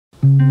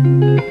I'm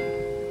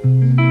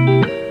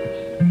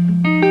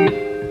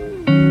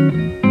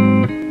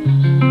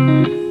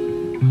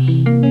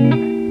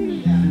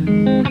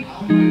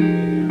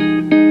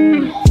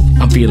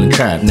feeling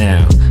trapped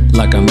now,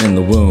 like I'm in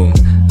the womb.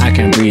 I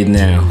can't breathe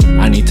now,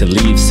 I need to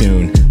leave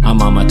soon.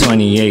 I'm on my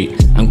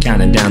 28, I'm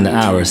counting down the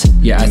hours.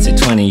 Yeah, I said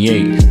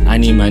 28, I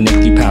need my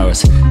NICU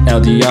powers.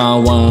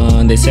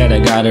 LDR1, they said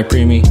I got a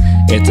preemie.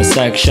 It's a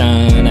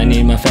section, I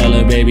need my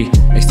fellow baby.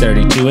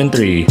 X32 and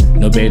 3,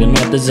 no beta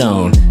at the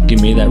zone. Give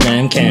me that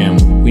RAM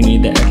cam, we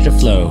need the extra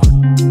flow.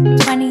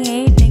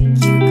 28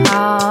 NICU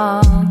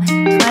call,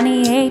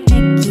 28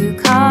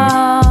 NICU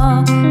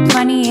call,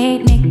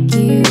 28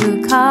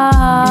 NICU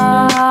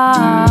call,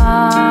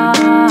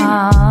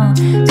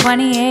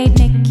 28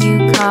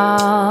 NICU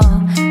call,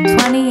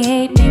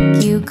 28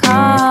 NICU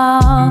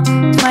call,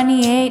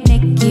 28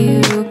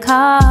 NICU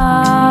call.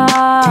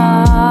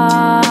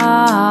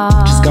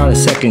 Just got a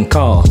second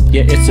call,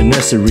 yeah, it's a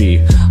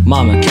nursery.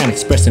 Mama can't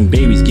express and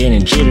baby's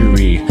getting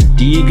jittery.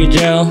 Do you get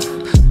gel?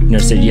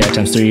 Nurse said yeah,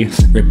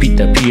 ×3. Repeat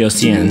the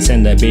POC and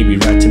send that baby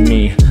right to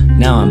me.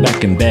 Now I'm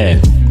back in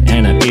bed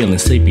and I'm feeling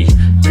sleepy.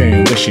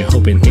 Praying, wishing,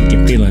 hoping,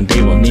 thinking, feeling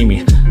they won't need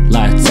me.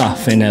 Lights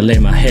off and I lay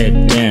my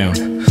head down.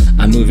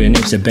 I'm moving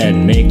into bed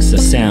and makes a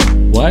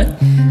sound. What?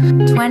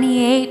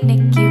 28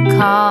 NICU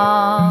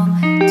call,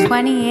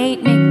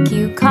 28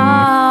 NICU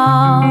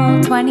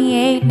call,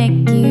 28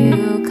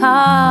 NICU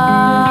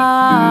call,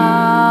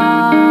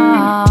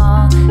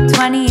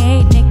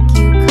 28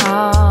 NICU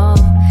call,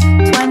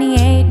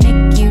 28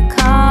 NICU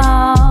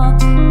call,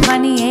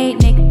 28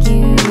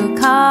 NICU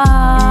call.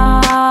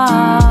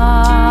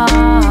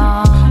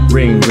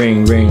 Ring,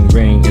 ring, ring,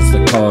 ring, it's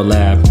the call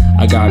lab.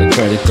 I got a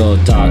critical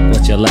doc,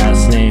 what's your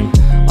last name?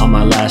 On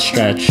my last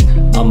stretch,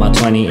 on my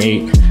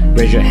 28.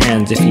 Raise your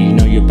hands if you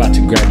know you're about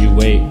to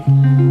graduate.